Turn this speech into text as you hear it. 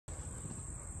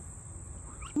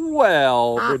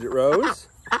Well, Bridget Rose,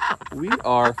 we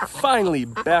are finally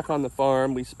back on the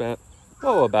farm. We spent,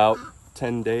 about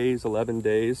 10 days, 11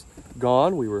 days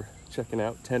gone. We were checking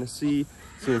out Tennessee,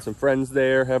 seeing some friends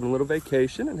there, having a little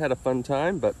vacation, and had a fun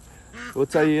time. But we'll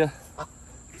tell you,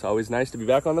 it's always nice to be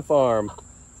back on the farm.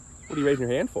 What are you raising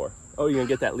your hand for? Oh, you're gonna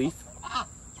get that leaf?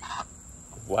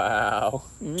 Wow.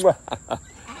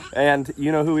 And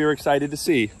you know who we were excited to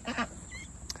see?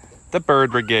 The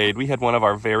bird brigade. We had one of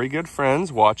our very good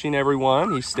friends watching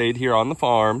everyone. He stayed here on the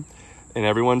farm, and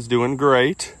everyone's doing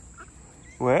great.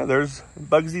 Well, there's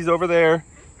Bugsy's over there.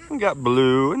 We got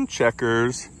Blue and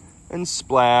Checkers and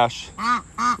Splash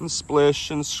and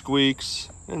Splish and Squeaks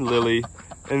and Lily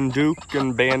and Duke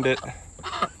and Bandit.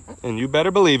 And you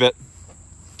better believe it.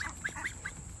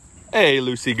 Hey,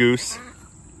 Lucy Goose.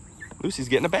 Lucy's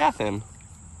getting a bath in.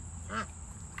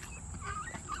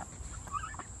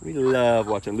 We love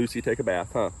watching Lucy take a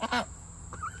bath, huh?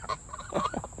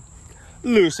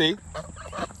 Lucy,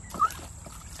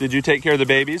 did you take care of the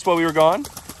babies while we were gone?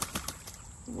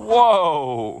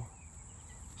 Whoa!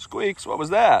 Squeaks, what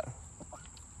was that?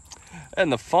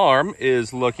 And the farm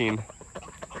is looking,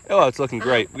 it's looking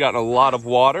great. We've gotten a lot of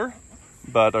water,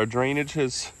 but our drainage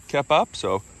has kept up,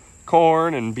 so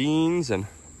corn and beans and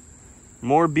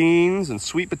more beans and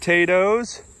sweet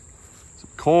potatoes, some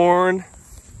corn.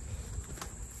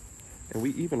 And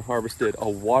we even harvested a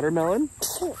watermelon.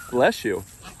 Bless you.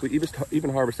 We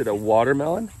even harvested a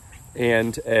watermelon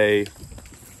and a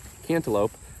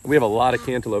cantaloupe. And we have a lot of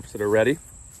cantaloupes that are ready.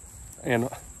 And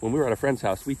when we were at a friend's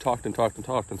house, we talked and talked and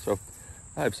talked. And so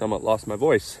I've somewhat lost my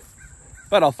voice.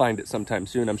 But I'll find it sometime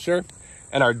soon, I'm sure.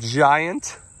 And our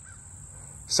giant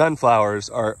sunflowers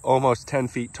are almost 10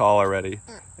 feet tall already.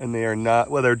 And they are not,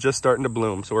 well, they're just starting to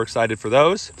bloom. So we're excited for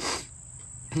those.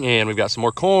 And we've got some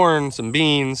more corn, some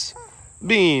beans.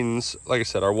 Like I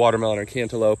said, our watermelon, our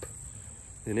cantaloupe.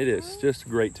 And it is just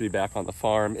great to be back on the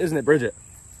farm. Isn't it, Bridget?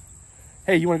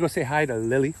 Hey, you want to go say hi to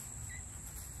Lily?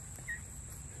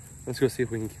 Let's go see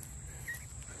if we can.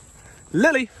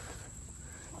 Lily,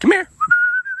 come here.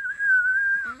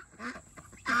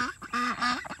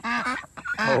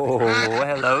 Oh,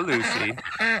 hello, Lucy.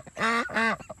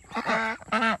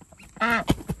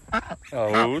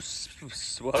 Oh,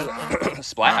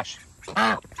 Splash.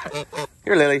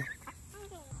 Here, Lily.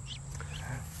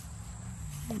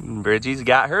 Bridgie's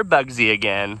got her Bugsy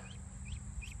again.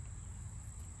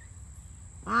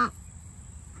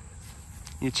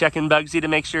 You checking Bugsy to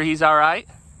make sure he's all right?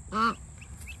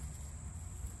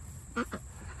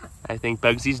 I think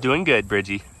Bugsy's doing good,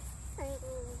 Bridgie.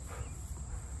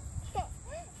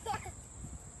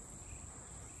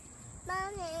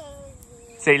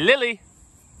 Say Lily.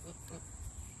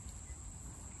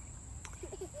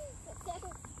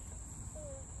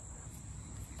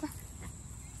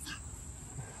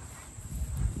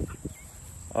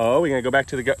 Oh, we're gonna go back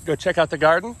to go check out the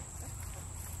garden?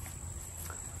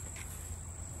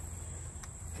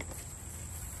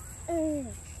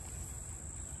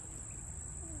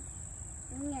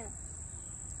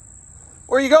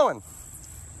 Where are you going?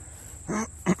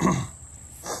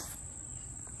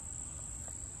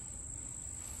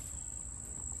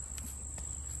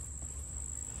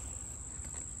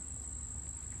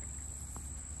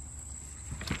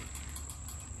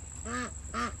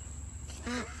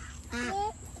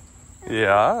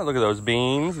 Yeah, look at those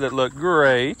beans that look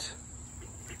great.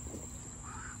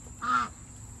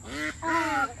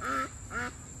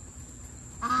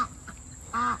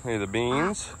 Hey, the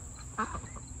beans.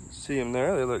 See them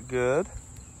there, they look good.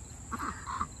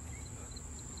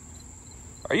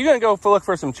 Are you gonna go look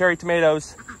for some cherry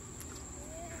tomatoes?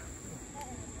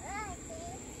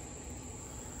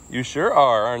 You sure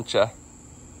are, aren't you?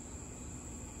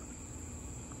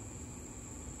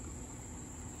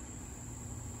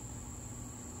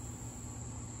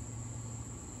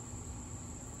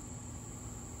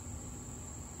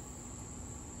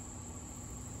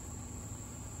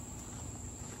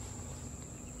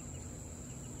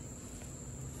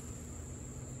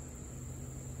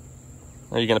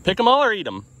 Are you gonna pick them all or eat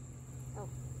them? Oh.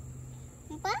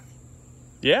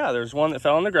 Yeah, there's one that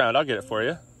fell on the ground. I'll get it for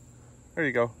you. There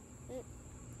you go.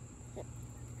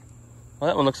 Well,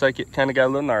 that one looks like it kind of got a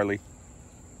little gnarly.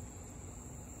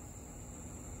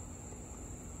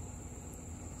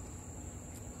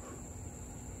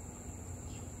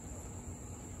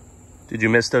 Did you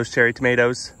miss those cherry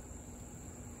tomatoes?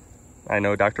 I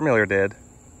know Dr. Miller did.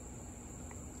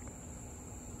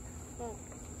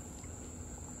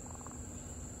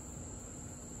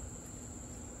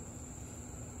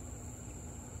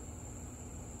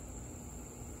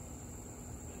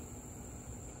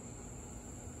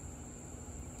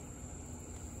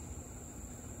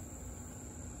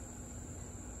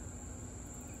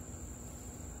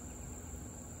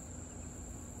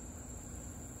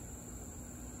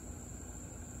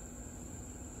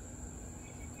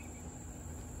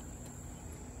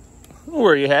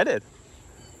 Where are you headed?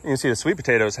 You can see the sweet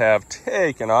potatoes have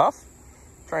taken off.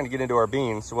 Trying to get into our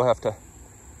beans, so we'll have to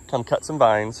come cut some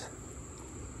vines.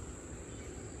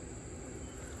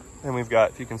 And we've got,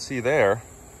 if you can see there,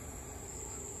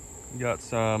 we got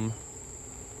some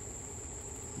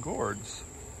gourds.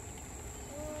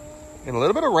 And a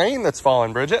little bit of rain that's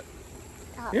falling, Bridgette.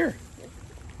 Here,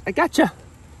 I gotcha.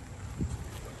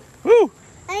 Woo!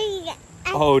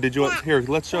 Oh, did you want, here,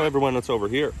 let's show everyone what's over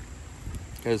here.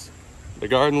 Because the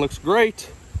garden looks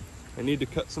great. I need to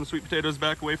cut some sweet potatoes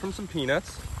back away from some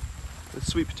peanuts. With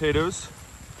sweet potatoes,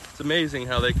 it's amazing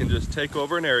how they can just take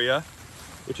over an area,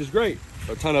 which is great.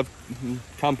 A ton of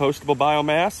compostable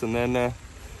biomass, and then a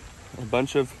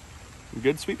bunch of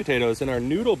good sweet potatoes. And our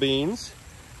noodle beans,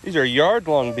 these are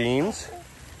yard-long beans.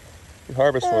 You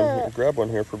harvest one, you grab one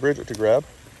here for Bridgette to grab.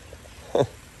 You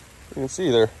can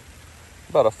see they're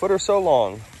about a foot or so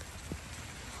long.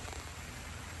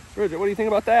 Bridgette, what do you think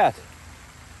about that?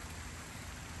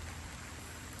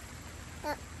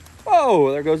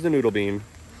 Oh, there goes the noodle bean.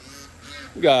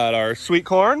 We got our sweet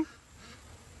corn.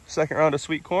 Second round of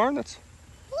sweet corn that's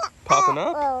popping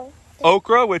up.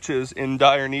 Okra, which is in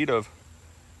dire need of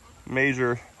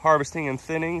major harvesting and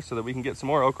thinning so that we can get some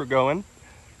more okra going.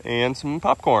 And some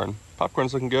popcorn.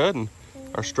 Popcorn's looking good. And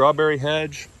our strawberry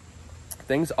hedge.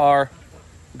 Things are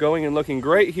going and looking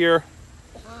great here.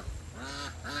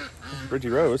 Bridgie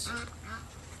Rose,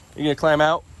 you gonna climb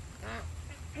out?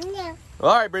 No.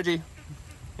 All right, Bridgie. You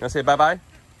wanna say bye-bye?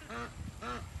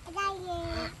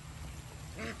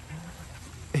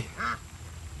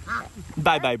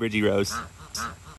 Bye-bye, Bridgie Rose.